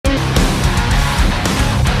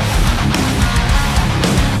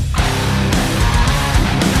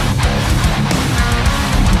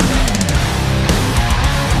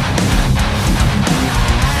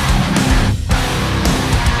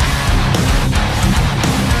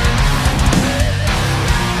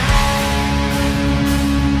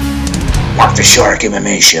Mark the Shark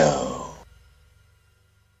MMA Show.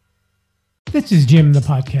 This is Jim, the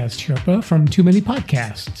podcast Sherpa from Too Many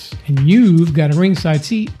Podcasts, and you've got a ringside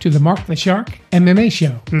seat to the Mark the Shark MMA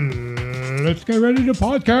Show. Let's get ready to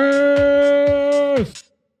podcast!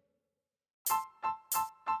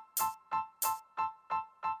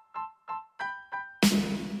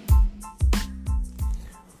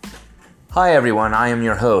 Hi everyone, I am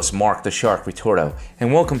your host, Mark the Shark Ritordo,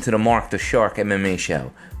 and welcome to the Mark the Shark MMA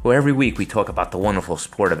Show, where every week we talk about the wonderful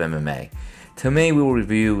sport of MMA. Today we will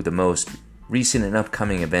review the most recent and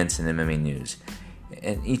upcoming events in MMA news.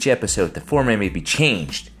 In each episode, the format may be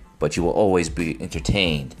changed, but you will always be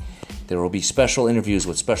entertained. There will be special interviews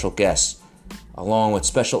with special guests, along with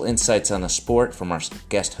special insights on the sport from our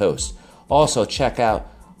guest hosts. Also, check out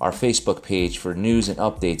our Facebook page for news and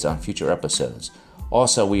updates on future episodes.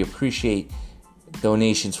 Also, we appreciate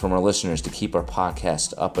donations from our listeners to keep our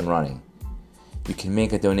podcast up and running. You can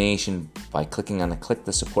make a donation by clicking on the Click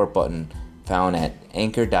the Support button found at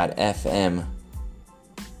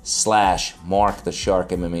anchor.fm/Mark the Shark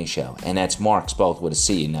MMA Show. And that's Mark spelled with a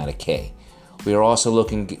C and not a K. We are also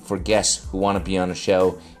looking for guests who want to be on the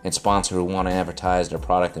show and sponsors who want to advertise their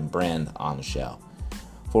product and brand on the show.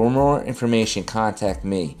 For more information, contact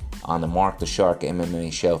me on the Mark the Shark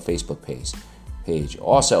MMA Show Facebook page.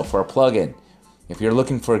 Also, for a plug-in, if you're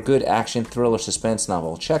looking for a good action thriller suspense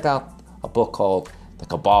novel, check out a book called The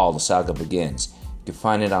Cabal, The Saga Begins. You can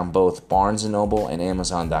find it on both Barnes & Noble and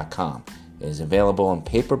Amazon.com. It is available in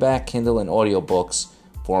paperback, Kindle, and audiobooks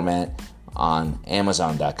format on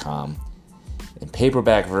Amazon.com. In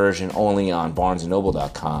paperback version only on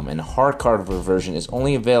BarnesandNoble.com, and the hardcover version is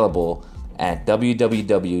only available at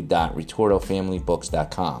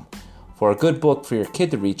www.retordofamilybooks.com. For a good book for your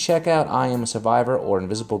kid to read, check out I Am a Survivor or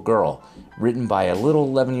Invisible Girl, written by a little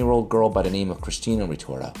 11-year-old girl by the name of Christina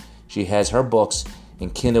Ritordo. She has her books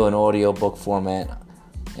in Kindle and audiobook format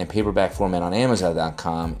and paperback format on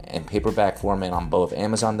Amazon.com and paperback format on both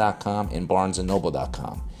Amazon.com and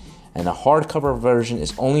BarnesandNoble.com. And the hardcover version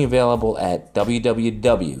is only available at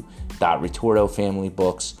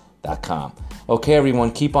www.retordofamilybooks.com. Okay,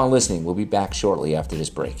 everyone, keep on listening. We'll be back shortly after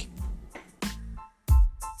this break.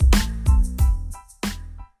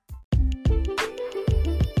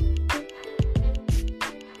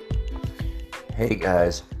 Hey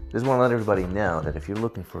guys, just want to let everybody know that if you're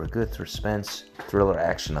looking for a good suspense thriller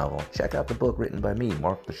action novel, check out the book written by me,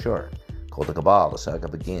 Mark the Shark, called The Cabal, The Saga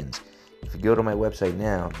Begins. If you go to my website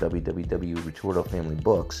now,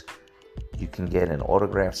 www.retordofamilybooks, you can get an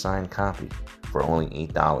autographed signed copy for only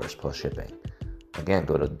 $8 plus shipping. Again,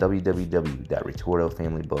 go to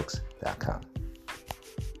www.retordofamilybooks.com.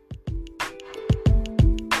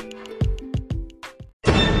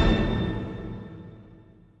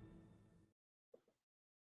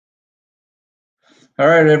 All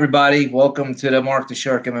right, everybody. Welcome to the Mark the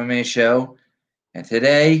Shark MMA Show. And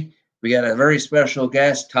today, we got a very special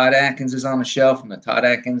guest. Todd Atkins is on the show from the Todd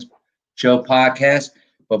Atkins Show podcast.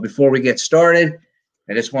 But before we get started,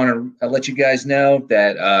 I just want to let you guys know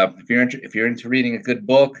that if you're into reading a good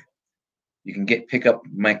book, you can pick up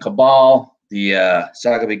my Cabal, The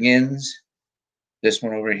Saga Begins, this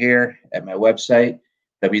one over here at my website,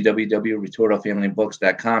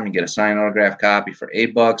 www.retordofamilybooks.com. You get a signed autograph copy for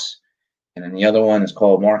 $8. And then the other one is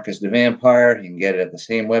called Marcus the Vampire. You can get it at the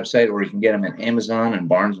same website, or you can get them at Amazon and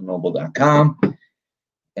BarnesandNoble.com.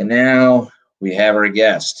 And now we have our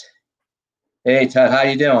guest. Hey, Todd, how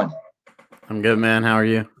you doing? I'm good, man. How are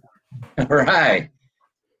you? All right.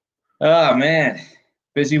 Oh, man.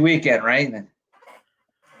 Busy weekend, right?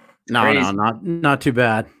 No, not too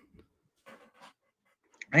bad.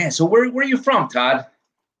 Man, so where are you from, Todd?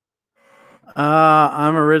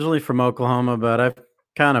 I'm originally from Oklahoma, but I've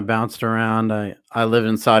kind of bounced around. I lived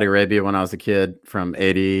in Saudi Arabia when I was a kid from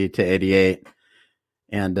 80 to 88.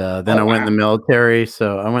 And then I went in the military.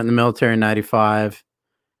 So I went in the military in 95.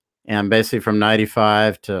 And basically from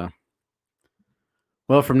 95 to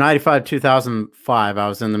 2005, I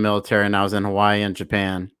was in the military and I was in Hawaii and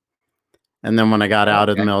Japan. And then when I got out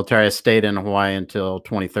of the military, I stayed in Hawaii until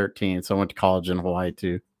 2013. So I went to college in Hawaii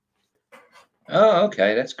too. Oh,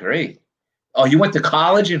 okay. That's great. Oh, you went to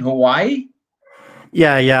college in Hawaii?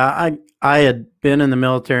 Yeah. I had been in the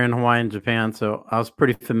military in Hawaii and Japan, so I was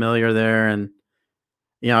pretty familiar there. And,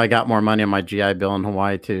 I got more money on my GI Bill in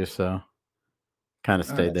Hawaii too, so kind of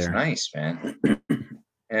stayed there. Nice, man. Yeah,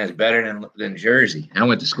 it's better than Jersey. I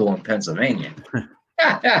went to school in Pennsylvania.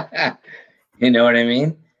 You know what I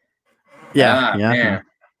mean? Yeah. Man.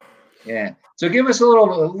 Yeah. So give us a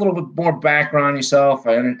little bit more background on yourself.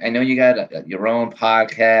 I know you got your own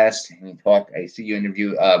podcast, and you talk. I see you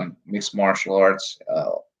interview mixed martial arts,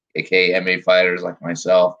 aka MMA fighters like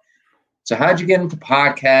myself. So how'd you get into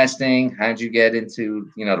podcasting? How'd you get into,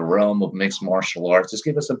 the realm of mixed martial arts? Just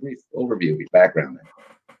give us a brief overview of your background.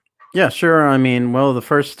 Yeah, sure. I mean, well, the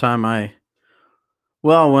first time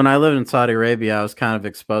when I lived in Saudi Arabia, I was kind of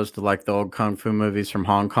exposed to like the old kung fu movies from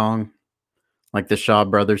Hong Kong, like the Shaw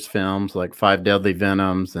Brothers films, like Five Deadly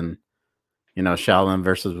Venoms and, Shaolin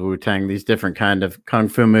versus Wu-Tang, these different kind of kung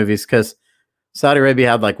fu movies. Because Saudi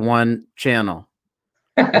Arabia had like one channel,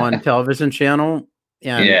 one television channel,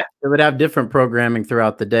 and Yeah. it would have different programming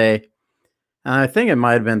throughout the day. And I think it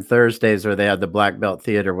might have been Thursdays where they had the Black Belt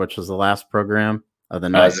Theater, which was the last program of the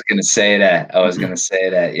night. I was gonna say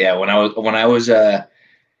that. Yeah, when I was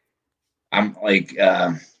I'm like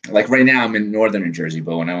right now I'm in northern New Jersey,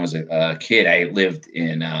 but when I was a kid, I lived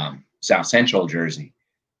in South Central Jersey,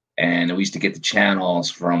 and we used to get the channels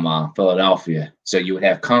from Philadelphia. So you would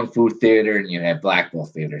have Kung Fu Theater and you have Black Belt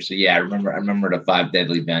Theater. So yeah, I remember the Five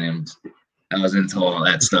Deadly Venoms. I was into all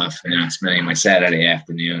that stuff, spending my Saturday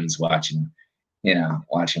afternoons watching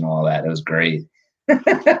all that. It was great.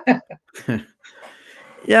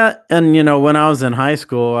 Yeah, and when I was in high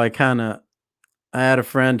school, I had a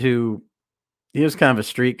friend who he was kind of a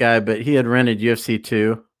street guy, but he had rented UFC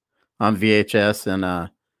 2 on VHS,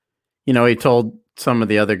 and he told some of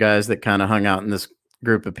the other guys that kind of hung out in this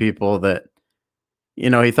group of people that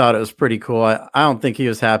he thought it was pretty cool. I don't think he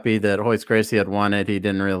was happy that Royce Gracie had won it. He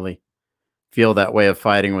didn't really feel that way of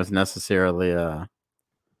fighting was necessarily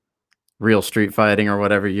real street fighting or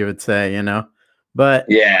whatever you would say, But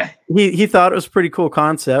yeah, he thought it was a pretty cool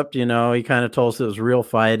concept, He kind of told us it was real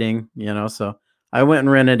fighting, So I went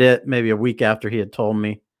and rented it maybe a week after he had told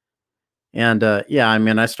me. And yeah, I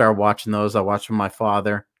mean, I started watching those. I watched with my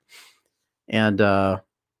father. And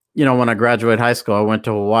when I graduated high school, I went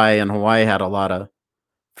to Hawaii, and Hawaii had a lot of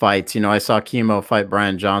fights. I saw Chemo fight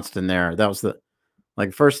Brian Johnston there. That was the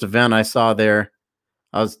first event I saw there.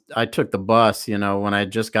 I took the bus, when I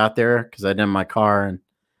just got there because I didn't have my car,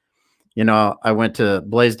 and I went to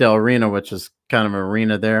Blaisdell Arena, which is kind of an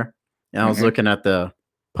arena there, and I was looking at the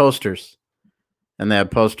posters, and they had a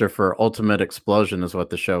poster for Ultimate Explosion is what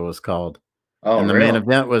the show was called. Oh, and the main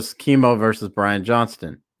event was Chemo versus Brian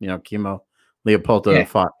Johnston. Chemo Leopoldo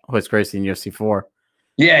fought Royce Gracie in UFC 4.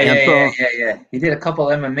 Yeah. He did a couple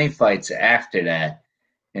MMA fights after that,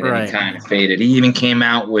 and then he kind of faded. He even came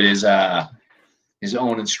out with his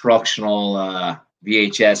own instructional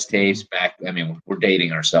VHS tapes back. I mean, we're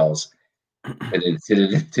dating ourselves. To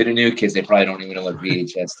the new kids, they probably don't even know what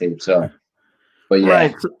VHS tapes are. But yeah.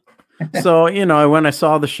 Right. So, when I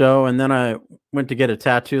saw the show, and then I went to get a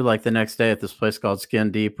tattoo like the next day at this place called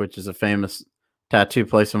Skin Deep, which is a famous tattoo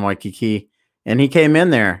place in Waikiki. And he came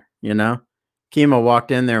in there, Chemo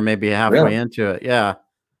walked in there maybe halfway into it. Yeah.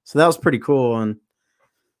 So that was pretty cool. And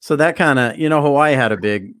so that kind of, Hawaii had a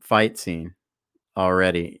big fight scene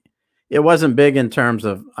already. It wasn't big in terms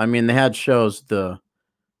of, I mean, they had shows, the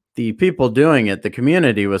people doing it, the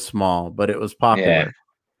community was small, but it was popular. Yeah.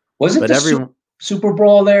 Was it Super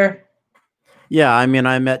Brawl there? Yeah, I mean,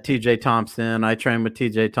 I met TJ Thompson. I trained with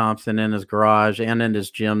TJ Thompson in his garage and in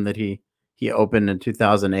his gym that he opened in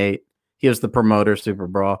 2008. He was the promoter, Super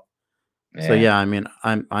Brawl. Yeah. So yeah, I mean,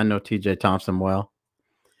 I know TJ Thompson well.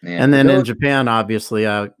 Yeah. And then in Japan, obviously,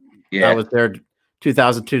 I was there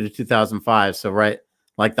 2002 to 2005. So right,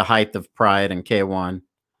 like the height of Pride and K1.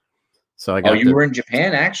 So I got. Oh, you were in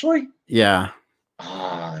Japan actually? Yeah.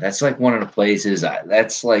 That's like one of the places.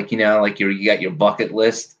 That's like you got your bucket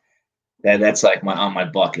list. That's like on my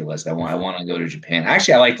bucket list. I want to go to Japan.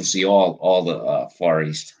 Actually, I like to see all the Far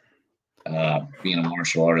East. Being a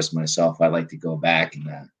martial artist myself, I like to go back and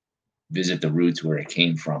visit the roots where it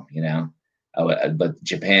came from. But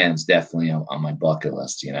Japan's definitely on my bucket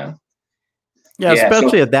list. Yeah,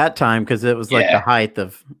 especially at that time because it was like the height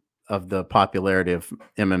of the popularity of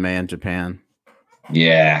MMA in Japan.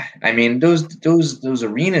 Yeah, I mean those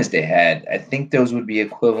arenas they had, I think those would be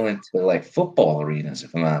equivalent to like football arenas,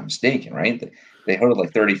 if I'm not mistaken, right? They held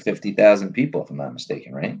like 50,000 people, if I'm not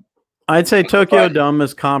mistaken, right? I'd say Tokyo Dome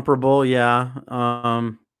is comparable, yeah.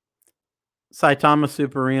 Saitama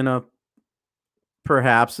Super Arena,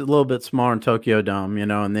 perhaps a little bit smaller than Tokyo Dome,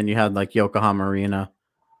 and then you had like Yokohama Arena.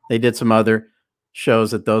 They did some other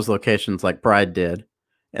shows at those locations like Pride did.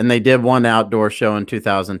 And they did one outdoor show in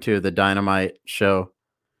 2002, the Dynamite show,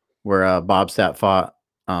 where Bob Sapp fought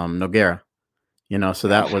Nogueira. So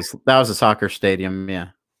that was a soccer stadium, yeah.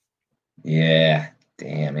 Yeah,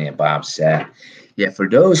 damn, man, Bob Sapp. Yeah, for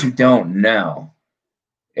those who don't know,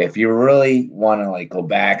 if you really want to like go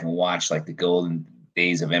back and watch like the golden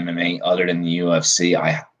days of MMA, other than the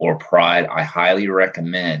UFC or Pride, I highly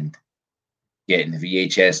recommend getting the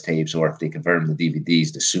VHS tapes, or if they convert them to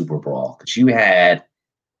DVDs, the Super Brawl, because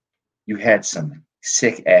you you had some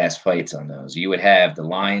sick ass fights on those. You would have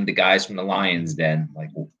the guys from the Lions Den,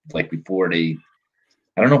 like before they.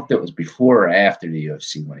 I don't know if it was before or after the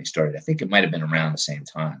UFC when they started. I think it might have been around the same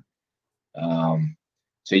time.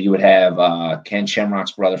 So you would have Ken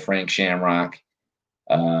Shamrock's brother, Frank Shamrock,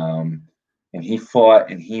 and he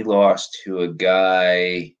fought and he lost to a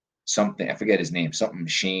guy, something, I forget his name, something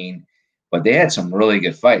Machine, but they had some really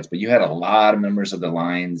good fights. But you had a lot of members of the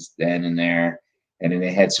Lions then and there, and then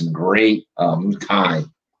they had some great Muay Thai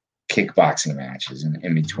kickboxing matches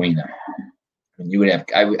in between them. And you would have,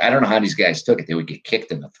 I don't know how these guys took it. They would get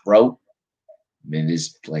kicked in the throat. I mean,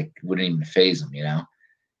 it's like wouldn't even phase them, you know.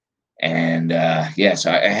 And yeah,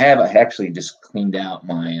 so I actually just cleaned out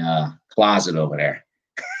my closet over there.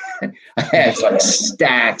 I have like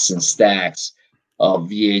stacks and stacks of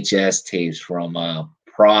VHS tapes from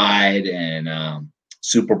Pride and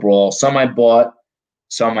Super Bowl. Some I bought,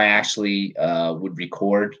 some I actually would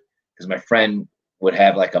record because my friend would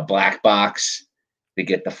have like a black box to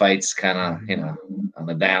get the fights kind of, you know, on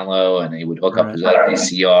the down low, and he would hook up his other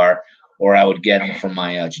VCR. Or I would get them from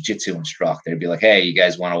my jiu-jitsu instructor. He'd be like, hey, you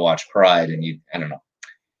guys want to watch Pride? And I don't know.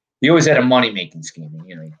 He always had a money-making scheme.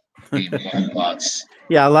 You know, $100.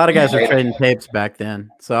 Yeah, a lot of guys were trading tapes back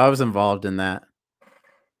then. So I was involved in that.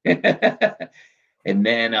 And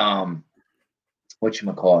then,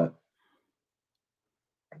 whatchamacallit?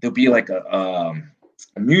 There'll be like a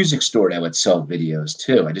music store that would sell videos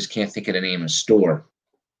too. I just can't think of the name of the store.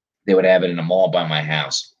 They would have it in a mall by my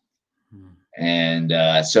house. And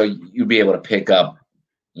so you'd be able to pick up,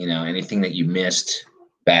 you know, anything that you missed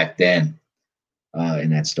back then in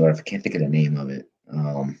that store. I can't think of the name of it.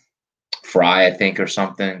 Fry, I think, or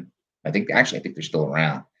something. I think they're still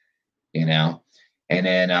around, you know. And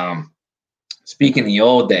then speaking of the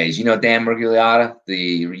old days, you know Dan Murgliata,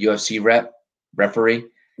 the UFC referee?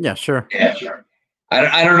 Yeah, sure. Yeah, sure.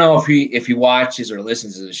 I don't know if he watches or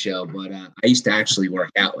listens to the show, but I used to actually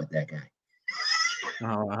work out with that guy.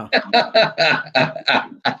 Oh, wow.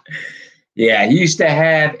 Yeah, he used to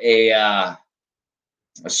have a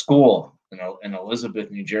school in Elizabeth,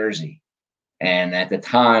 New Jersey. And at the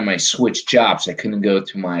time, I switched jobs. I couldn't go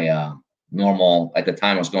to my normal. At the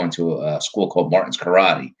time, I was going to a school called Martin's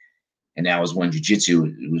Karate. And that was when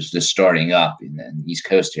jiu-jitsu was just starting up in the East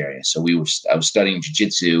Coast area. So I was studying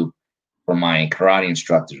jiu-jitsu from my karate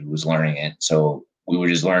instructor who was learning it. So we were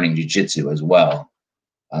just learning jiu-jitsu as well.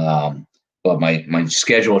 But my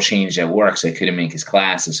schedule changed at work, so I couldn't make his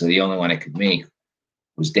classes. So the only one I could make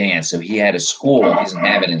was dance. So he had a school. He doesn't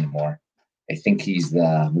have it anymore. I think he's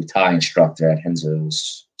the Muay Thai instructor at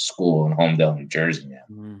Henzo's school in Homedale, New Jersey now.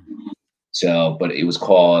 Mm. So, but it was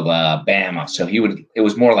called Bama. So it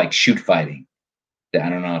was more like shoot fighting. I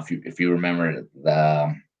don't know if you remember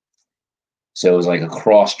so it was like a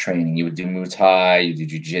cross training. You would do Muay Thai, you do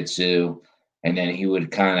jiu-jitsu, and then he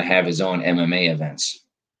would kind of have his own MMA events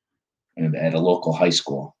at a local high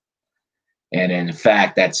school. And in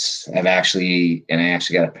fact, I actually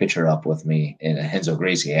got a picture up with me in Renzo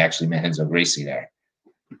Gracie. I actually met Renzo Gracie there.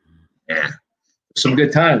 Yeah. Some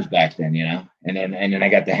good times back then, you know. And then I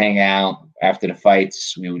got to hang out after the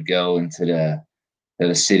fights. We would go into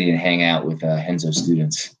the city and hang out with Renzo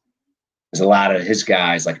students. There's a lot of his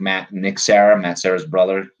guys like Matt Serra's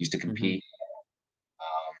brother used to compete.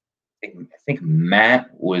 I think Matt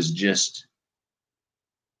was just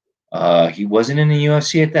he wasn't in the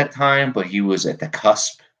UFC at that time, but he was at the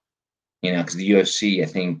cusp, you know, because the UFC, I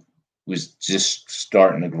think, was just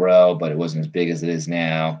starting to grow, but it wasn't as big as it is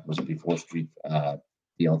now. It was before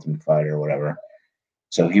The Ultimate Fighter or whatever.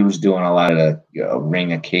 So he was doing a lot of the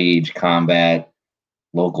ring of cage combat,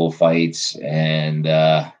 local fights, and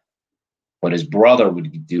but his brother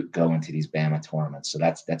would go into these Bama tournaments. So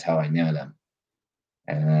that's how I know them.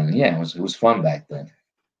 And yeah, it was fun back then.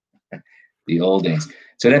 The old days.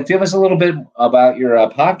 So then tell us a little bit about your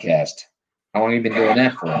podcast. How long have you been doing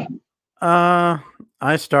that for?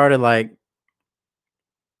 I started like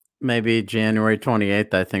maybe January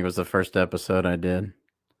 28th, I think was the first episode I did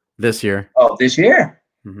this year. Oh, this year?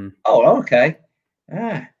 Mm-hmm. Oh, okay.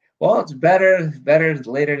 Well, it's better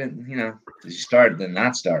later than, you know, you start than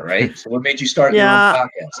not start, right? So what made you start your own podcast?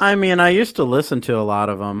 I mean, I used to listen to a lot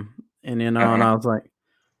of them, and, you know, and I was like,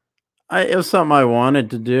 it was something I wanted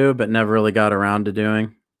to do, but never really got around to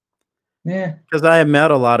doing. Yeah. Because I have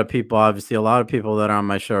met a lot of people. Obviously, a lot of people that are on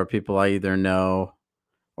my show are people I either know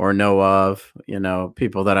or know of, you know,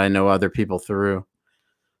 people that I know other people through.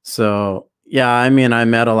 So, yeah, I mean, I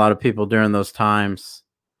met a lot of people during those times.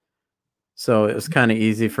 So it was kind of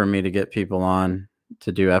easy for me to get people on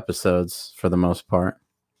to do episodes for the most part.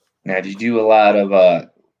 Now, did you do a lot of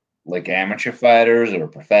like amateur fighters or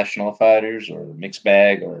professional fighters or mixed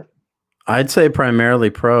bag or? I'd say primarily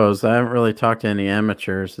pros. I haven't really talked to any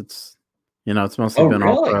amateurs. It's mostly been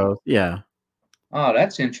all really? pros. Yeah. Oh,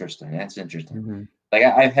 that's interesting. That's interesting. Mhm. Like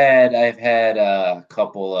I've had a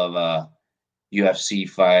couple of UFC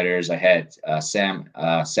fighters. I had Sam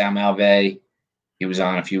Alvey. He was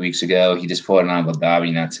on a few weeks ago. He just fought in Abu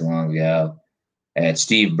Dhabi not too long ago. I had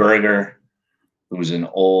Steve Berger, who was an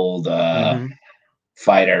old Mhm.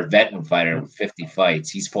 veteran fighter with 50 fights.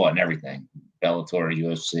 He's fought in everything: Bellator,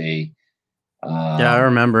 UFC, Yeah, I um,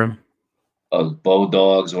 remember him. Bow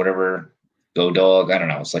Dogs, whatever. Go Dog. I don't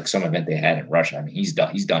know. It's like some event they had in Russia. I mean, he's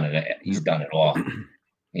done. He's done it. He's Yep. done it all.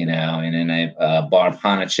 And then I Barb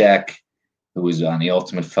Hanacek, who was on the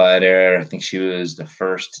Ultimate Fighter. I think she was the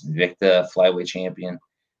first Invicta flyweight champion.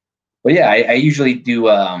 But yeah, I usually do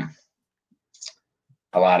a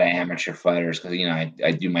lot of amateur fighters because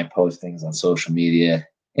I do my postings on social media.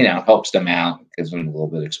 Helps them out, gives them a little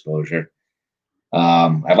bit of exposure.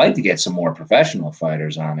 I'd like to get some more professional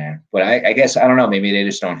fighters on there, but I guess I don't know. Maybe they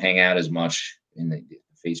just don't hang out as much in the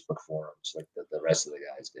Facebook forums like the rest of the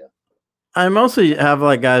guys do. I mostly have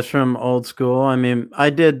like guys from old school. I mean, I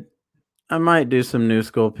might do some new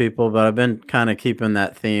school people, but I've been kind of keeping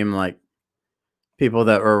that theme, like people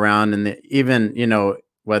that were around and even,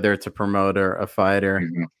 whether it's a promoter, a fighter,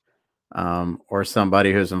 Mhm. or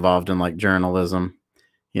somebody who's involved in like journalism,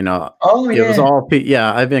 Oh it was yeah. all,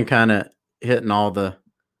 yeah, I've been kind of hitting all the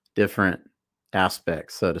different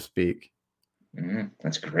aspects, so to speak.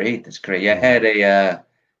 That's great. That's great. Yeah, I Mhm. had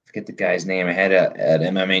forget the guy's name. I had an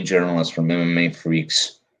MMA journalist from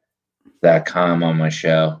MMAfreaks.com on my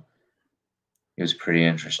show. He was pretty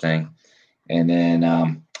interesting. And then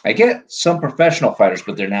I get some professional fighters,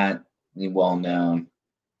 but they're not really well known.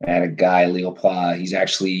 I had a guy, Leo Pla. He's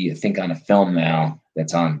actually, I think, on a film now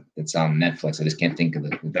that's on Netflix. I just can't think of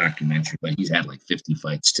the documentary, but he's had like 50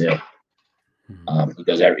 fights too.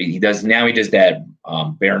 Mhm. He does that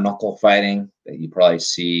bare knuckle fighting that you probably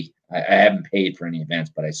see. I haven't paid for any events,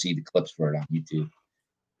 but I see the clips for it on YouTube.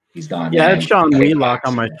 He's gone Yeah, I now. had He's Sean Wheelock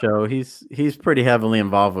on kickboxing my now. show. He's pretty heavily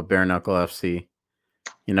involved with Bare Knuckle FC.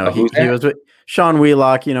 Oh, who's He that? was with Sean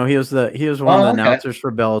Wheelock. He was one of the Oh, okay. announcers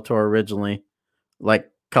for Bellator originally, like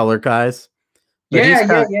color guys. But Yeah,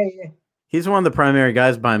 yeah, yeah, yeah. he's one of the primary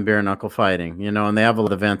guys behind bare knuckle fighting, and they have a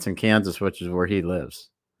lot of events in Kansas, which is where he lives.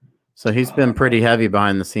 So he's been pretty heavy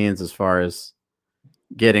behind the scenes as far as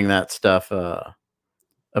getting that stuff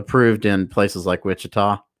approved in places like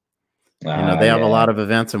Wichita. They have a Yeah, lot of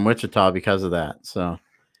events in Wichita because of that. So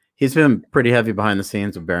he's been pretty heavy behind the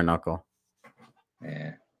scenes with bare knuckle.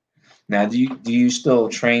 yeah. Now, do you still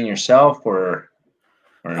train yourself or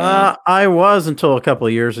no? I was until a couple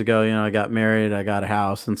of years ago. I got married, I got a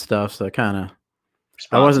house and stuff, so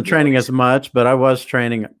I wasn't training as Responsibilities. much, but I was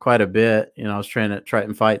training quite a bit. I was training at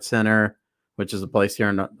Triton Fight Center, which is a place here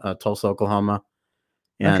in Tulsa, Oklahoma.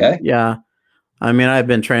 And Okay. yeah, I mean, I've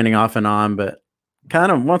been training off and on, but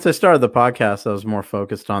kind of once I started the podcast, I was more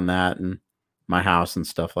focused on that and my house and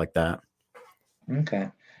stuff like that. Okay.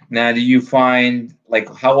 Now, do you find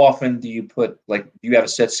like how often do you do you have a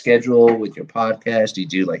set schedule with your podcast? Do you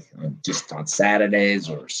do like just on Saturdays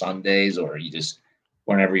or Sundays, or you just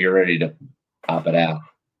whenever you're ready to pop it out?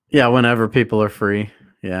 Yeah, whenever people are free.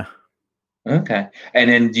 Yeah. Okay. And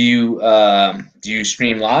then do you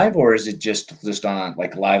stream live, or is it just on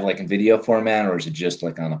like live like in video format, or is it just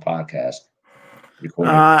like on a podcast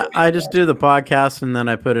recording before you I just post? do the podcast and then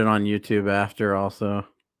I put it on YouTube after also.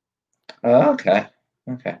 Oh, okay.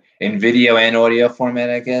 Okay. In video and audio format,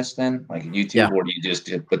 I guess, then, like Yeah. YouTube, or do you just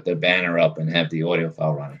put the banner up and have the audio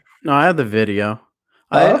file running? No, I have the video.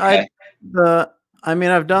 Oh, I okay. the I mean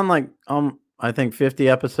I've done like I think 50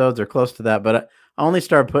 episodes or close to that, but I only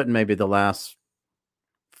started putting maybe the last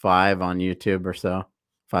 5 on YouTube or so,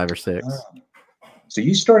 5 or 6. Oh. So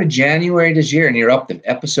you started January this year and you're up to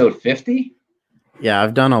episode 50? Yeah,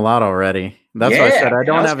 I've done a lot already. That's why I Yeah, said I man. I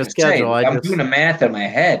don't was have a gonna say, schedule. I'm doing the math in my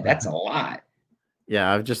head. That's a lot.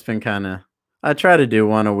 Yeah, I've just been I try to do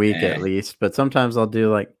one a week Eh, at least, but sometimes I'll do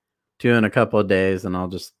like 2 in a couple of days and I'll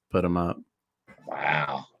just put them up.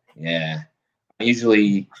 wow. Yeah. I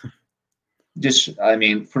usually I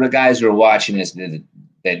mean, for the guys who are watching this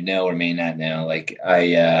that know or may not know, like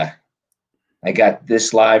I got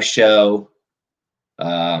this live show.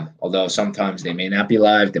 Although sometimes they may not be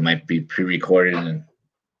live, they might be pre-recorded and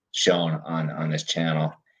shown on this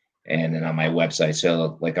channel and then on my website.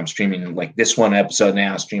 So like I'm streaming like this one episode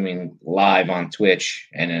now, streaming live on Twitch,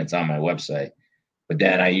 and then it's on my website. But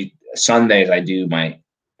then Sundays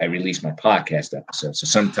I release my podcast episode. So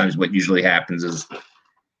sometimes what usually happens is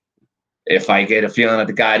if I get a feeling that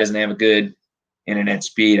the guy doesn't have a good internet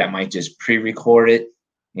speed, I might just pre-record it.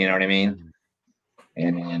 You know what I mean?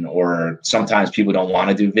 And then, or sometimes people don't want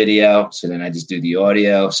to do video, so then I just do the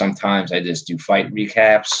audio. Sometimes I just do fight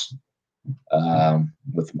recaps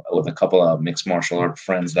with a couple of mixed martial art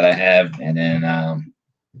friends that I have, and then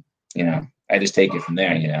I just take it from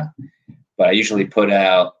there. But I usually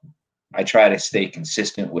I try to stay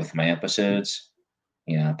consistent with my episodes.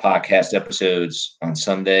 Podcast episodes on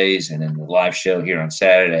Sundays, and then the live show here on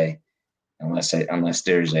Saturday. Unless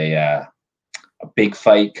there's a big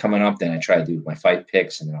fight coming up, then I try to do my fight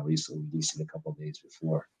picks, and then I'll release it a couple of days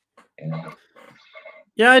before.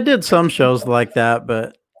 Yeah, I did some shows like that,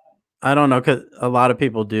 but I don't know, because a lot of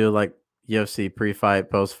people do like UFC pre-fight,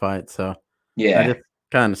 post-fight. So yeah, I just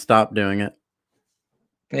kind of stopped doing it.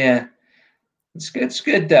 Yeah, it's good. It's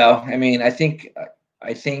good though. I mean, I think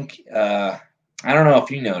I don't know if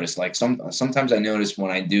you notice, like sometimes I notice when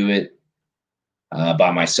I do it by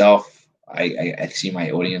myself, I see my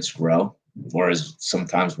audience grow. Whereas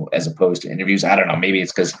sometimes, as opposed to interviews, I don't know. Maybe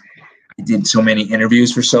it's because I did so many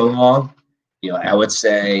interviews for so long. I would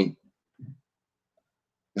say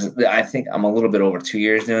I think I'm a little bit over 2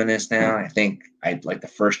 years doing this now. I think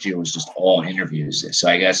the first year was just all interviews. So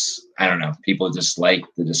I guess, I don't know, people just like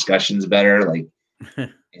the discussions better. Like,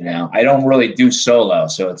 I don't really do solo.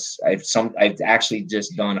 So I've actually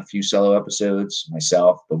just done a few solo episodes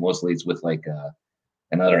myself, but mostly it's with like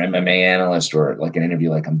another MMA analyst or like an interview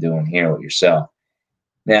like I'm doing here with yourself.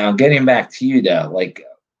 Now, getting back to you though,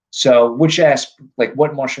 so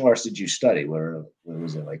what martial arts did you study? What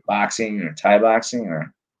was it, like boxing or Thai boxing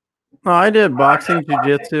or? No, I did boxing,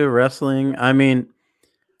 jiu-jitsu, wrestling. I mean,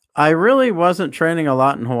 I really wasn't training a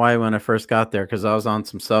lot in Hawaii when I first got there because I was on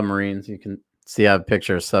some submarines. You can see I have a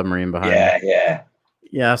picture of a submarine behind me.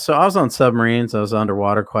 Yeah. So I was on submarines. I was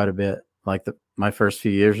underwater quite a bit, like my first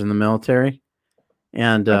few years in the military.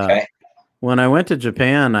 And when I went to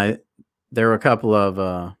Japan, there were a couple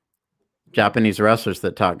of Japanese wrestlers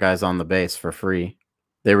that taught guys on the base for free.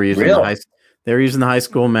 They were using the high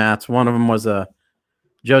school mats. One of them was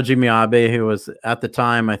Joji Miyabe, who was at the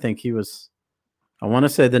time, I think he was, I want to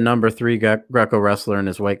say the number 3 Greco wrestler in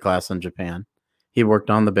his weight class in Japan. He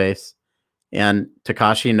worked on the base. And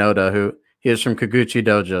Takashi Noda, he was from Kikuchi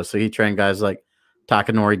Dojo, so he trained guys like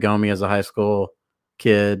Takanori Gomi as a high school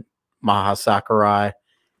kid, Maha Sakurai.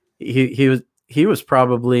 He was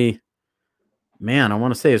probably, man, I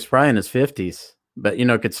want to say he was probably in his 50s, but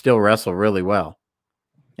could still wrestle really well.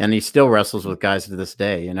 And he still wrestles with guys to this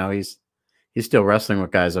day. He's still wrestling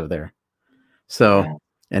with guys over there. So,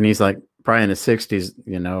 and he's like probably in his 60s,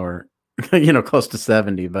 or close to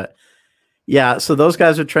 70. But yeah, so those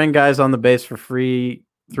guys would train guys on the base for free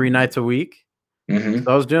 3 nights a week. Mm-hmm.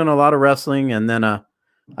 So I was doing a lot of wrestling, and then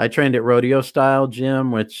I trained at Rodeo Style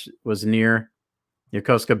Gym, which was near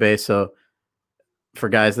Yokosuka Bay. So for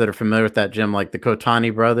guys that are familiar with that gym, like the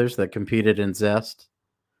Kotani brothers that competed in Zest,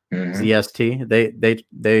 ZST,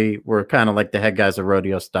 they were kind of like the head guys of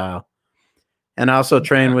Rodeo Style. And I also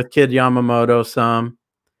trained with Kid Yamamoto some.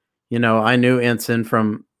 I knew Ensign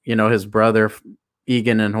from, his brother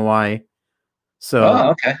Egan in Hawaii.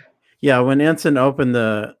 So yeah, when Ensign opened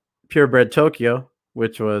the Purebred Tokyo,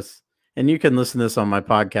 which was, and you can listen to this on my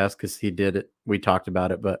podcast because he did it. We talked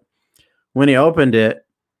about it. But when he opened it,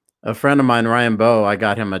 a friend of mine, Ryan Bowe, I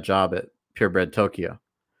got him a job at Purebred Tokyo.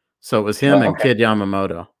 So it was him and Kid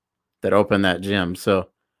Yamamoto that opened that gym. So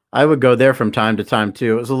I would go there from time to time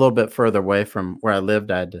too. It was a little bit further away from where I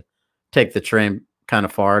lived. I had to take the train kind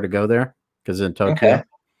of far to go there because in Tokyo. Okay.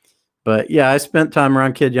 But yeah, I spent time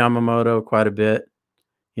around Kid Yamamoto quite a bit,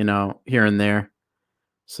 here and there.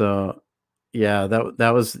 So yeah, that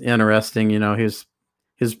was interesting. He's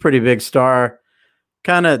a pretty big star.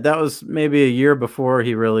 That was maybe a year before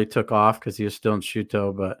he really took off because he was still in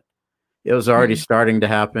Shuto, but it was already starting to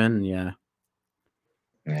happen. Yeah.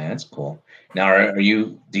 Yeah, that's cool. Now, do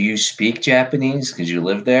you speak Japanese because you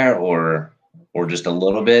live there, or just a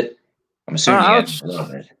little bit? I'm assuming a little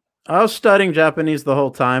bit. I was studying Japanese the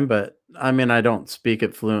whole time, but I mean, I don't speak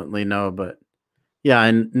it fluently, no. But yeah,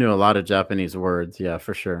 I knew a lot of Japanese words. Yeah,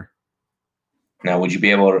 for sure. Now, would you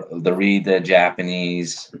be able to read the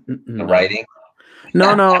Japanese writing?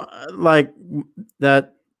 No, like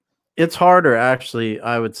that. It's harder, actually.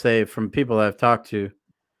 I would say from people I've talked to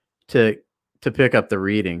pick up the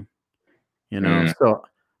reading. So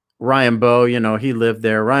Ryan Bowe, he lived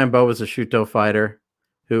there. Ryan Bowe was a Shuto fighter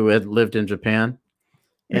who had lived in Japan,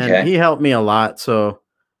 and he helped me a lot. So,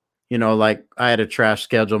 like I had a trash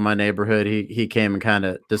schedule in my neighborhood. He came and kind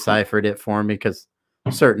of deciphered it for me because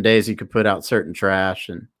certain days you could put out certain trash,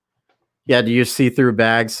 and you had to use see-through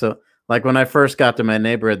bags. So, like when I first got to my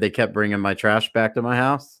neighborhood, they kept bringing my trash back to my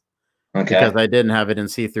house because I didn't have it in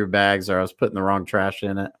see-through bags, or I was putting the wrong trash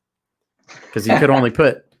in it. because you could only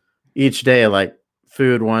put each day like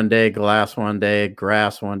food one day, glass one day,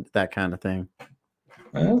 grass one, that kind of thing.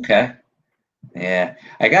 Okay. Yeah,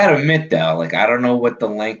 I gotta admit though, like I don't know what the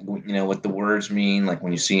what the words mean, like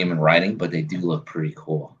when you see them in writing, but they do look pretty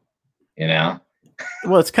cool. You know,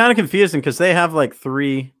 Well, it's kind of confusing because they have like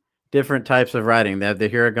 3 different types of writing. They have the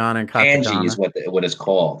hiragana and kanji katakana. is what it's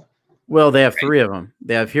called. Well, they have Right? 3 of them.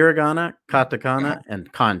 They have hiragana, katakana,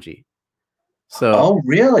 and kanji. So, Oh,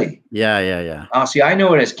 really? yeah. Oh, see, I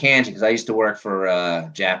know it as kanji because I used to work for a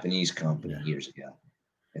Japanese company years ago,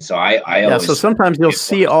 and so I Yeah, always so sometimes you'll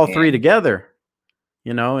see all 3 kanji. together,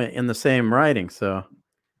 in the same writing. So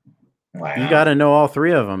Wow. you got to know all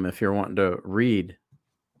 3 of them if you're wanting to read.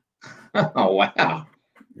 Oh, wow.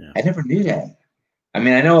 Yeah. I never knew that. I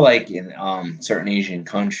mean, I know like in certain Asian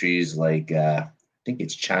countries, like I think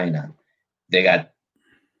it's China, they got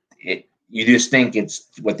it. You just think it's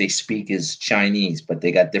what they speak is Chinese, but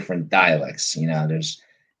they got different dialects. There's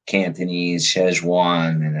Cantonese,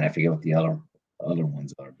 Szechuan, and I forget what the other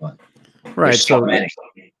ones are. But Right. there's so So many.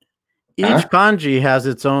 each Huh? kanji has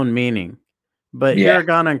its own meaning, but Yeah.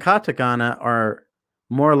 hiragana and katakana are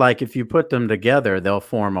more like if you put them together, they'll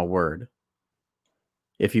form a word.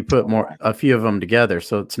 If you put a few of them together,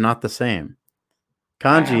 so it's not the same.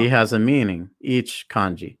 Kanji has a meaning, each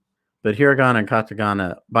kanji, but hiragana and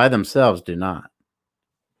katakana by themselves do not.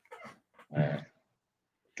 Yeah,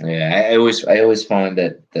 I always find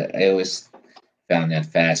that I always found that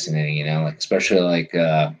fascinating. Like especially like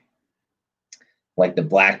the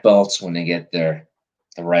black belts when they get the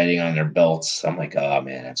writing on their belts. I'm like, oh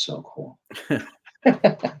man, that's so cool.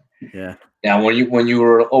 Yeah. Now, when you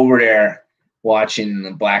were over there watching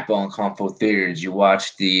the Black Belt and Kung Fu theaters, you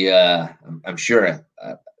watched the. I'm sure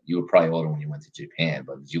you were probably older when you went to Japan,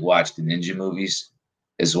 but did you watch the ninja movies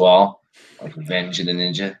as well, like Revenge of the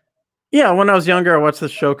Ninja? Yeah, when I was younger, I watched the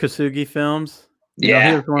Sho Kosugi films. He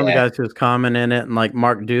was one of the guys who was common in it, and like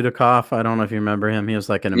Mark Dudikoff. I don't know if you remember him. He was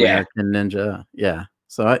like an American ninja. Yeah.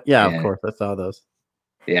 So of course, I saw those.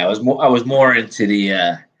 Yeah, I was more into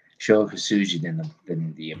the Sho Kosugi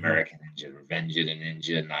than the American Ninja, Revenge of the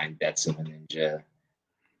Ninja, Nine Deaths of a Ninja,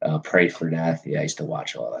 Pray for Death. Yeah, I used to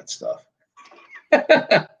watch all that stuff.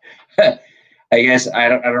 I guess I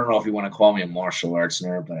don't know if you want to call me a martial arts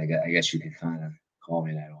nerd, but I guess you could kind of call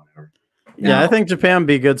me that or whatever. Yeah, I think Japan would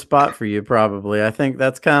be a good spot for you, probably. I think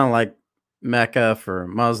that's kind of like Mecca for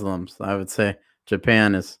Muslims. I would say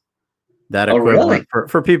Japan is that equivalent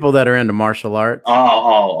for people that are into martial arts.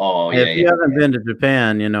 Yeah. If you haven't been to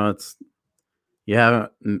Japan, you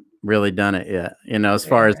haven't really done it yet, as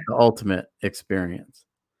far as the ultimate experience.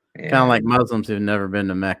 Yeah. Kind of like Muslims who've never been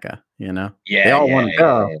to Mecca, Yeah, they all want to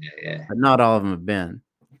go, but not all of them have been.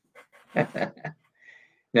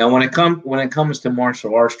 Now, when it comes to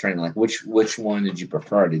martial arts training, like which one did you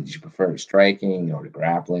prefer? Did you prefer the striking or the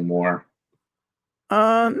grappling more?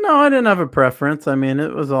 No, I didn't have a preference. I mean,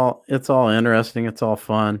 it's all interesting. It's all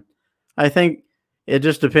fun. I think it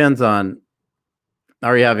just depends on,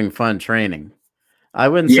 are you having fun training? I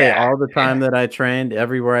wouldn't say all the time that I trained,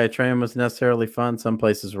 everywhere I trained was necessarily fun. Some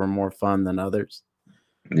places were more fun than others.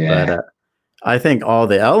 Yeah. But I think all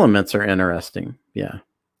the elements are interesting. Yeah.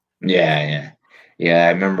 Yeah.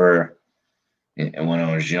 I remember when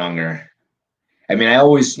I was younger. I mean, I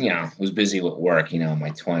always, was busy with work. In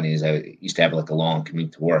my 20s, I used to have like a long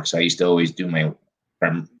commute to work, so I used to always do my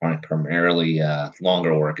primarily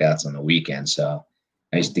longer workouts on the weekend. So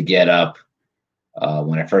I used to get up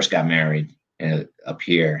when I first got married up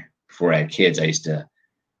here before I had kids. I used to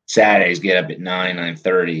Saturdays get up at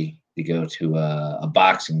 9:30 to go to a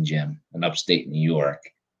boxing gym in upstate New York,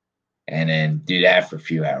 and then do that for a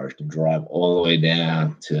few hours, to drive all the way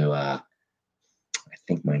down to. I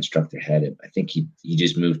think my instructor had it. I think he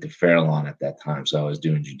just moved to Fairlawn at that time, so I was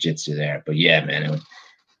doing jiu-jitsu there. But yeah, man, it was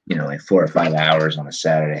like 4 or 5 hours on a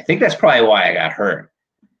Saturday. I think that's probably why I got hurt,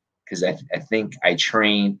 because I think I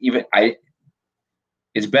trained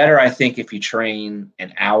It's better, I think, if you train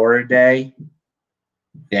an hour a day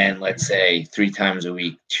than, let's say, 3 times a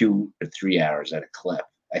week, 2 or 3 hours at a clip.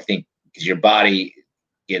 I think because your body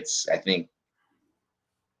gets, I think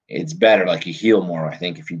it's better, like you heal more, I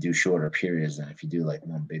think, if you do shorter periods than if you do like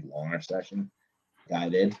one big longer session.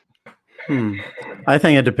 Guided. I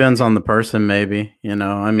think it depends on the person, maybe.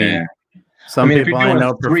 I mean, some people I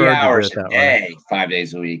know prefer 3 hours to do it a that way. day, 5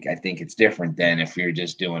 days a week. I think it's different than if you're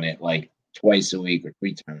just doing it like twice a week or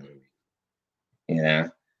 3 times a week.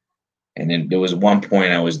 And then there was one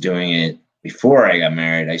point I was doing it before I got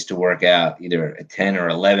married. I used to work out either at 10 or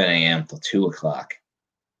 11 a.m. till 2 o'clock.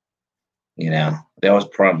 That was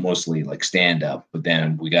mostly like stand up, but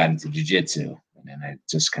then we got into jiu-jitsu, and then I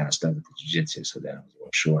just kind of stuck with the jiu-jitsu. So then it was a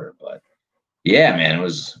little shorter, but Yeah, man, it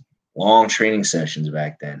was long training sessions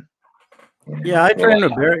back then. Yeah, I trained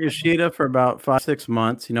with Barrett Yoshida for about 5-6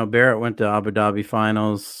 months. Barrett went to Abu Dhabi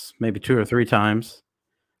finals maybe 2 or 3 times,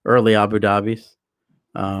 early Abu Dhabis.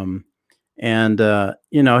 He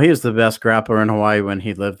was the best grappler in Hawaii when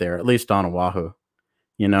he lived there, at least on Oahu.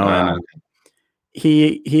 And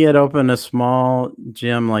he had opened a small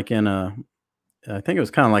gym, like I think it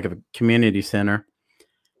was kind of like a community center,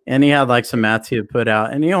 and he had like some mats he had put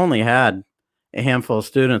out, and he only had a handful of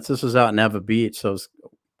students. This was out in Eva Beach, so it was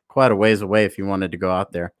quite a ways away if you wanted to go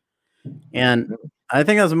out there. And I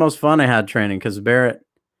think that was the most fun I had training, because Barrett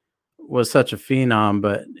was such a phenom,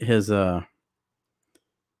 but his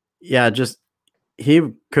he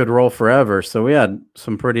could roll forever. So we had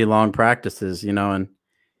some pretty long practices, and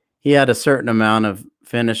he had a certain amount of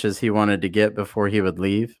finishes he wanted to get before he would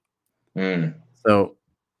leave. So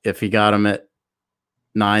if he got him at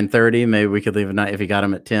 9:30, maybe we could leave at night. If he got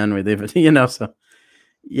him at 10, we'd leave it, so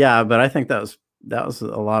yeah, but I think that was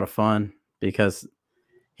a lot of fun, because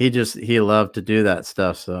he loved to do that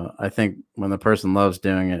stuff. So I think when the person loves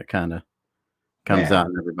doing it, it kind of comes out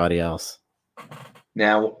in everybody else.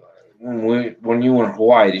 Now, when you were in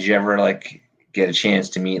Hawaii, did you ever like get a chance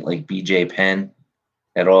to meet like BJ Penn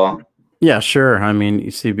at all? Yeah, sure. I mean, you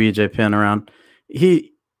see BJ Penn around.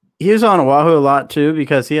 He was on Oahu a lot too,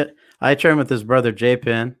 because I trained with his brother Jay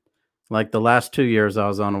Penn. Like the last 2 years I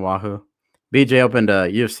was on Oahu. BJ opened a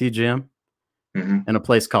UFC gym in a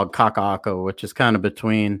place called Kaka'ako, which is kind of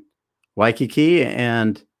between Waikiki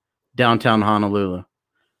and downtown Honolulu.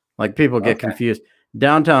 Like people get confused.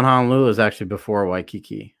 Downtown Honolulu is actually before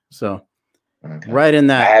Waikiki. So right in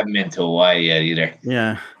that. I haven't been to Hawaii yet either.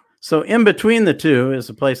 Yeah. So in between the two is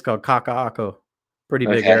a place called Kaka'ako, pretty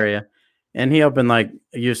big area. And he opened like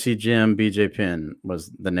a UFC gym. BJ Penn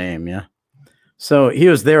was the name. Yeah. So he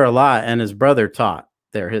was there a lot, and his brother taught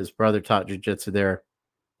there. His brother taught jiu-jitsu there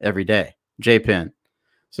every day, Jay Penn.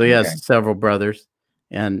 So he has several brothers,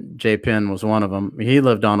 and Jay Penn was one of them. He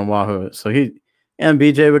lived on Oahu. So and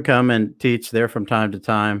BJ would come and teach there from time to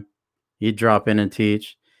time. He'd drop in and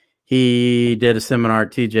teach. He did a seminar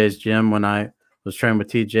at TJ's gym when I was training with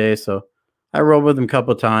TJ. So I rolled with him a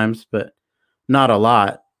couple of times, but not a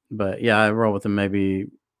lot. But yeah, I rolled with him maybe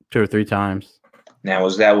 2 or 3 times. Now,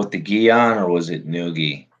 was that with the gi on, or was it no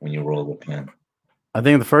gi when you rolled with him? I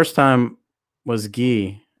think the first time was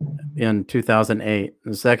gi in 2008.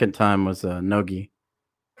 The second time was no gi.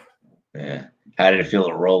 Yeah. How did it feel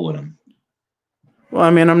to roll with him? Well,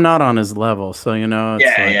 I mean, I'm not on his level, so it's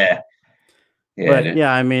yeah. But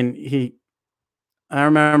yeah, I mean, I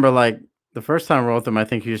remember like the first time I rolled with him, I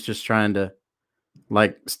think he was just trying to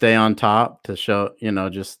like stay on top to show,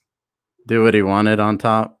 just do what he wanted on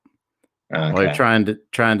top. Like trying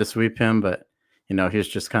to sweep him, but he was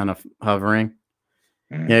just kind of hovering.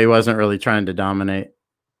 Yeah, he wasn't really trying to dominate,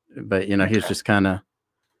 but he was just kind of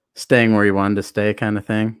staying where he wanted to stay, kind of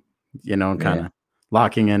thing. And kind of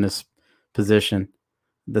locking in his position.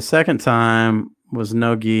 The second time was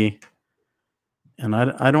no gi, and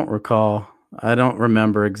I don't recall. I don't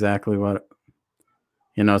remember exactly what.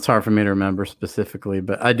 It's hard for me to remember specifically,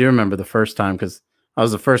 but I do remember the first time because I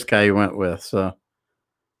was the first guy he went with. So.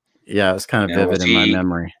 Yeah, it's kind of vivid in my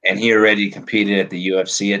memory. And he already competed at the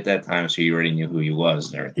UFC at that time, so you already knew who he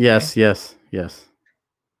was and everything. Yes. Yeah.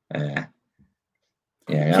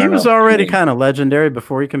 He was already kind of legendary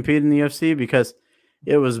before he competed in the UFC, because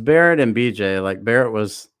it was Barrett and BJ. Like Barrett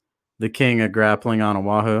was the king of grappling on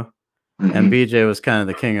Oahu, and BJ was kind of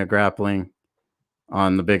the king of grappling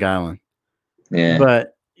on the Big Island. Yeah.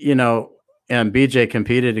 But, and BJ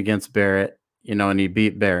competed against Barrett, and he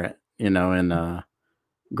beat Barrett, in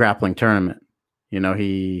grappling tournament.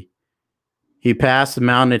 He passed,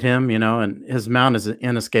 mounted him, and his mount is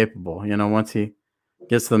inescapable. Once he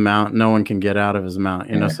gets the mount, no one can get out of his mount.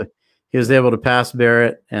 So he was able to pass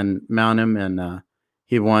Barrett and mount him, and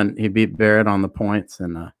he won. He beat Barrett on the points,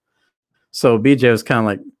 and so BJ was kind of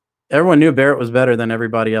like, everyone knew Barrett was better than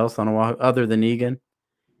everybody else on Oahu, other than Egan.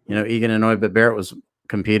 Egan and Oi, but Barrett was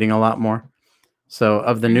competing a lot more. So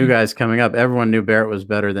of the new guys coming up, everyone knew Barrett was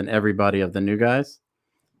better than everybody of the new guys.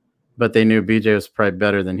 But they knew BJ was probably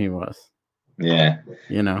better than he was. Yeah.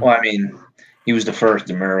 Well, I mean, he was the first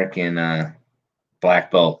American black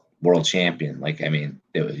belt world champion. Like, I mean,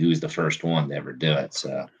 he was the first one to ever do it.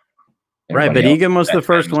 So. Right, but Egan was the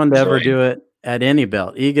first one to ever do it at any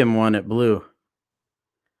belt. Egan won at blue.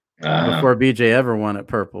 Before BJ ever won at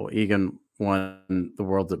purple, Egan won the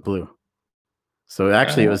world at blue. So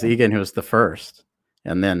actually, it was Egan who was the first.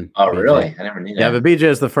 And then. Oh, BJ. Really? I never knew that. Yeah, but BJ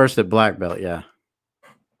is the first at black belt. Yeah.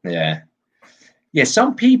 Yeah.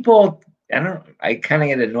 Some people, I kind of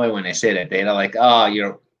get annoyed when they say that. They're like, "Oh,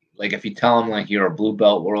 like if you tell them like you're a blue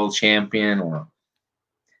belt world champion, or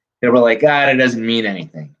they were like, God, it doesn't mean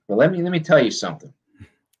anything. But let me tell you something.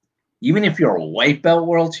 Even if you're a white belt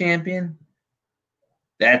world champion,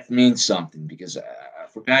 that means something, because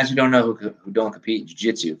for guys who don't know who don't compete in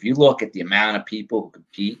jiu-jitsu, if you look at the amount of people who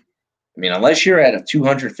compete, I mean, unless you're at a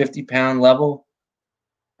 250-pound level,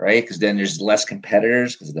 right? Because then there's less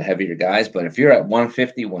competitors because of the heavier guys. But if you're at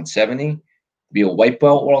 150, 170, to be a white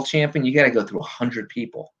belt world champion, you got to go through 100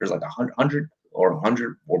 people. There's like 100 or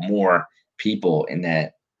more people in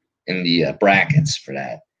the brackets for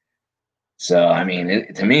that. So, I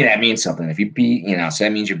mean, to me, that means something. If you beat, so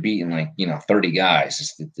that means you're beating 30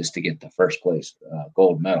 guys just to get the first place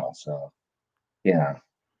gold medal. So,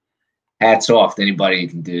 hats off to anybody who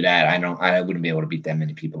can do that. I wouldn't be able to beat that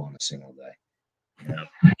many people in a single day,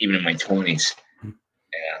 even in my 20s.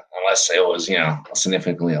 Yeah, unless it was,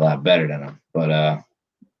 significantly a lot better than them. But,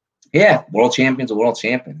 world champion's a world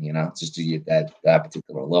champion, just to get that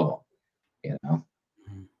particular level,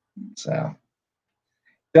 So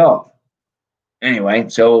anyway,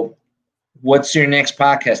 so what's your next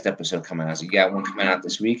podcast episode coming out? So you got one coming out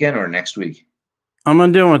this weekend or next week? I'm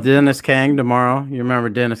going to do one with Dennis Kang tomorrow. You remember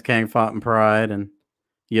Dennis Kang fought in Pride and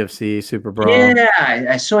UFC Super Brawl? Yeah,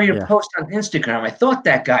 I saw your post on Instagram. I thought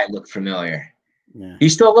that guy looked familiar. Yeah. He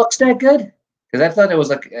still looks that good? Because I thought it was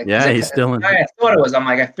like... he's still in... I thought it was. I'm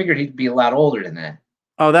like, I figured he'd be a lot older than that.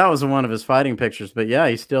 Oh, that was one of his fighting pictures. But yeah,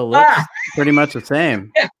 he still looks pretty much the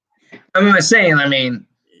same.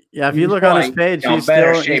 Yeah, if you look on his page, he's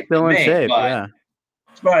still in shape. Yeah,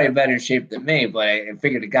 he's probably better shape than me, but I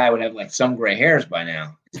figured the guy would have like some gray hairs by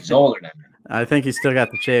now. He's older than me. I think he's still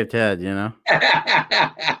got the shaved head,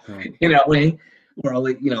 we're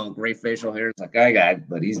all gray facial hairs like I got,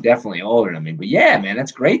 but he's definitely older than me. But yeah, man,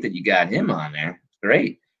 that's great that you got him on there.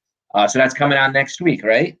 Great. So that's coming out next week,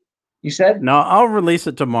 right? You said? No, I'll release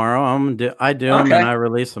it tomorrow. I do them and I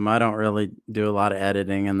release them. I don't really do a lot of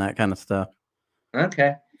editing and that kind of stuff.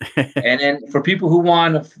 Okay. And then for people who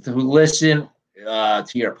listen to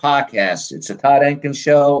your podcast, it's the Todd Enkin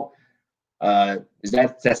Show.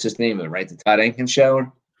 That's his name of it, right? The Todd Enkin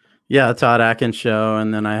Show? Yeah, Todd Atkins Show.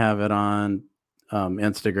 And then I have it on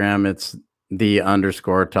Instagram. It's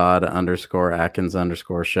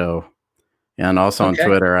 _Todd_Atkins_show. And also on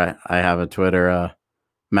Twitter, I have a Twitter,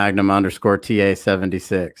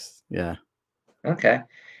 Magnum_TA76. Yeah. Okay.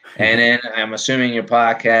 And then I'm assuming your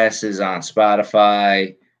podcast is on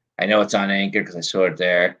Spotify. I know it's on Anchor because I saw it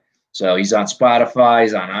there. So he's on Spotify.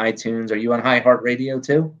 He's on iTunes. Are you on iHeartRadio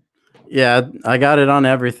too? Yeah, I got it on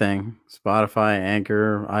everything. Spotify,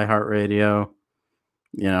 Anchor, iHeartRadio.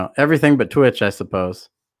 Everything but Twitch, I suppose.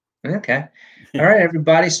 Okay. All right,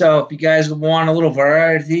 everybody. So if you guys want a little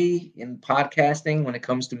variety in podcasting when it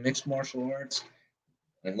comes to mixed martial arts,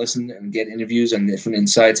 and listen and get interviews and different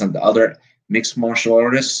insights on the other mixed martial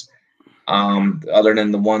artists, other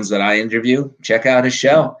than the ones that I interview, check out his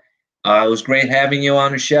show. It was great having you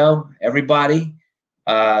on the show. Everybody,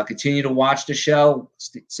 continue to watch the show.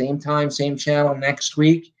 Same time, same channel next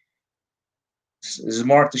week. This is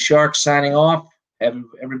Mark the Shark signing off.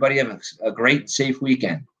 Everybody have a great, safe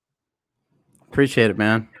weekend. Appreciate it,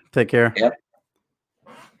 man. Take care. Yep.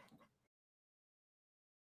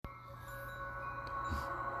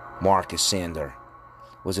 Marcus Sander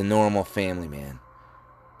was a normal family man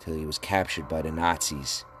till he was captured by the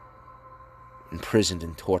Nazis, imprisoned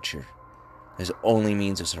and tortured. His only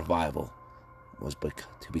means of survival was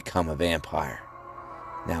to become a vampire.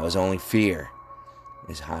 Now his only fear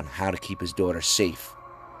is on how to keep his daughter safe,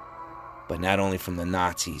 but not only from the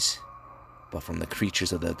Nazis, but from the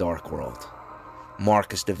creatures of the Dark World.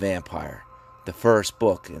 Marcus the Vampire, the first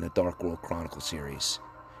book in the Dark World Chronicle series,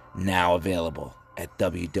 now available at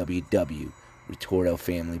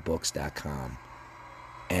www.ritortofamilybooks.com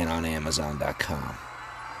and on Amazon.com.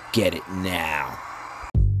 Get it now.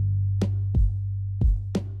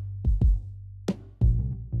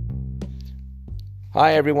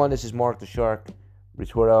 Hi everyone, this is Mark the Shark,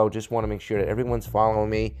 Ritorto. Just want to make sure that everyone's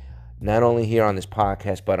following me, not only here on this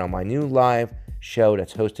podcast, but on my new live show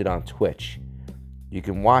that's hosted on Twitch. You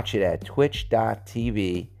can watch it at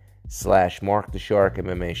twitch.tv/Mark the Shark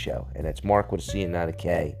MMA Show. And that's Mark with a C and not a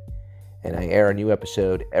K. And I air a new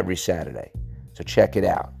episode every Saturday. So check it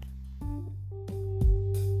out.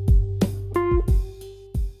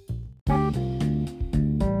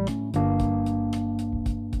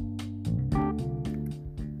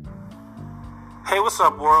 Hey, what's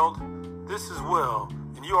up, world? This is Will,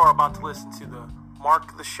 and you are about to listen to the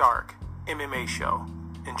Mark the Shark MMA Show.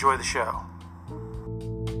 Enjoy the show.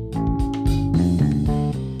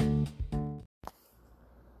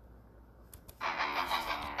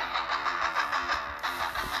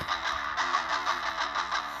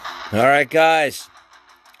 All right, guys.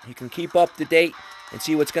 You can keep up to date and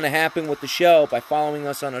see what's going to happen with the show by following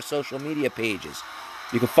us on our social media pages.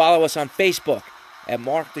 You can follow us on Facebook at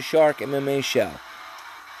Mark the Shark MMA Show.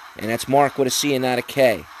 And that's Mark with a C and not a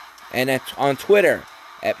K. And that's on Twitter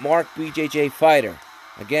at Mark BJJ Fighter.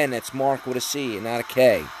 Again, that's Mark with a C and not a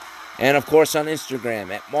K. And of course on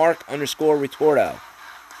Instagram at Mark_Ritorto.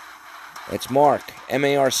 It's Mark,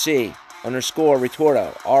 MARC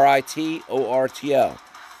 _Ritorto, RITORTO.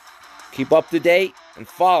 Keep up to date and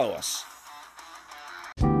follow us.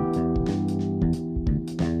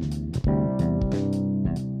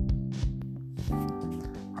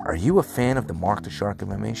 Are you a fan of the Mark the Shark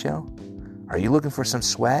MMA Show? Are you looking for some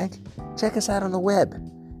swag? Check us out on the web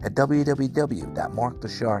at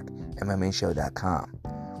www.markthesharkmmashow.com,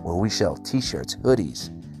 where we sell t-shirts,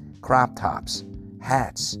 hoodies, crop tops,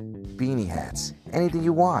 hats, beanie hats, anything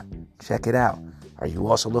you want. Check it out. Are you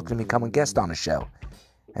also looking to become a guest on the show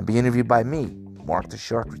and be interviewed by me, Mark the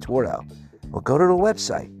Shark Ritorto? Well, go to the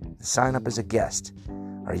website and sign up as a guest.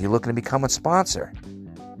 Are you looking to become a sponsor?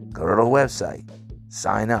 Go to the website,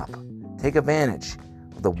 sign up, take advantage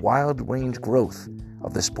of the wild range growth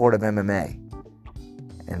of the sport of MMA,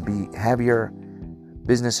 and have your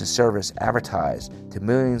business and service advertised to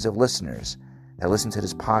millions of listeners that listen to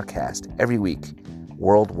this podcast every week,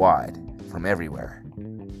 worldwide, from everywhere.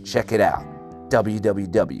 Check it out,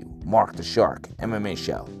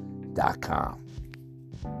 www.markthesharkmmashow.com.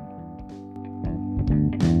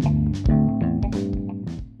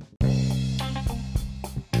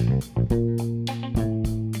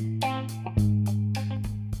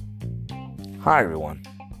 Hi everyone,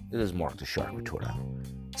 this is Mark the Shark Ritorto,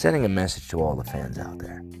 sending a message to all the fans out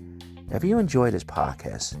there. If you enjoy this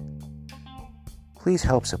podcast, please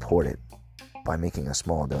help support it by making a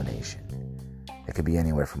small donation. It could be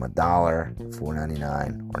anywhere from $1,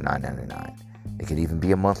 $4.99, or $9.99. It could even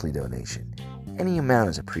be a monthly donation. Any amount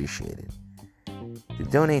is appreciated. To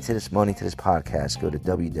donate to this podcast, go to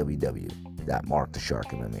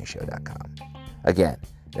www.markthesharkmmashow.com. Again,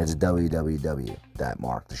 that's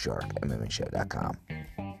www.markthesharkmmashow.com.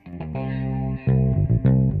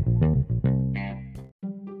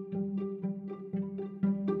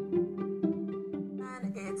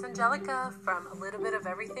 It's Angelica from A Little Bit of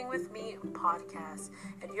Everything with Me podcast,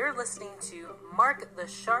 and you're listening to Mark the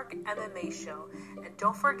Shark MMA Show. And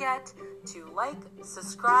don't forget to like,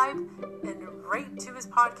 subscribe, and rate to his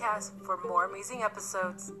podcast for more amazing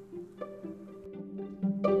episodes.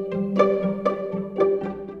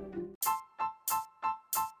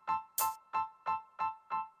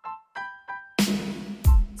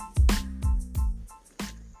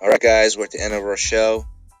 All right, guys, we're at the end of our show.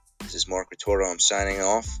 This is Mark Ritorto. I'm signing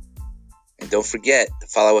off. And don't forget to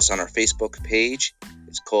follow us on our Facebook page.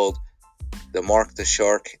 It's called the Mark the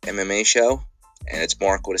Shark MMA Show. And it's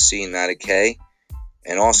Mark with a C and not a K.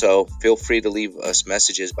 And also, feel free to leave us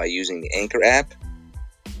messages by using the Anchor app.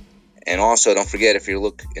 And also, don't forget, if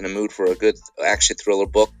you're in the mood for a good action thriller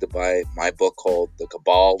book, to buy my book called The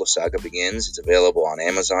Cabal, The Saga Begins. It's available on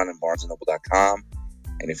Amazon and BarnesandNoble.com.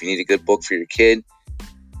 And if you need a good book for your kid,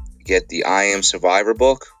 get the I Am Survivor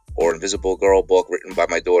book or Invisible Girl book written by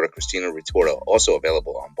my daughter, Christina Ritorto, also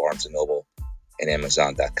available on Barnes & Noble and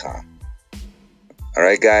Amazon.com. All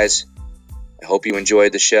right, guys, I hope you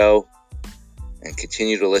enjoyed the show and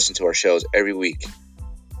continue to listen to our shows every week.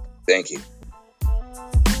 Thank you.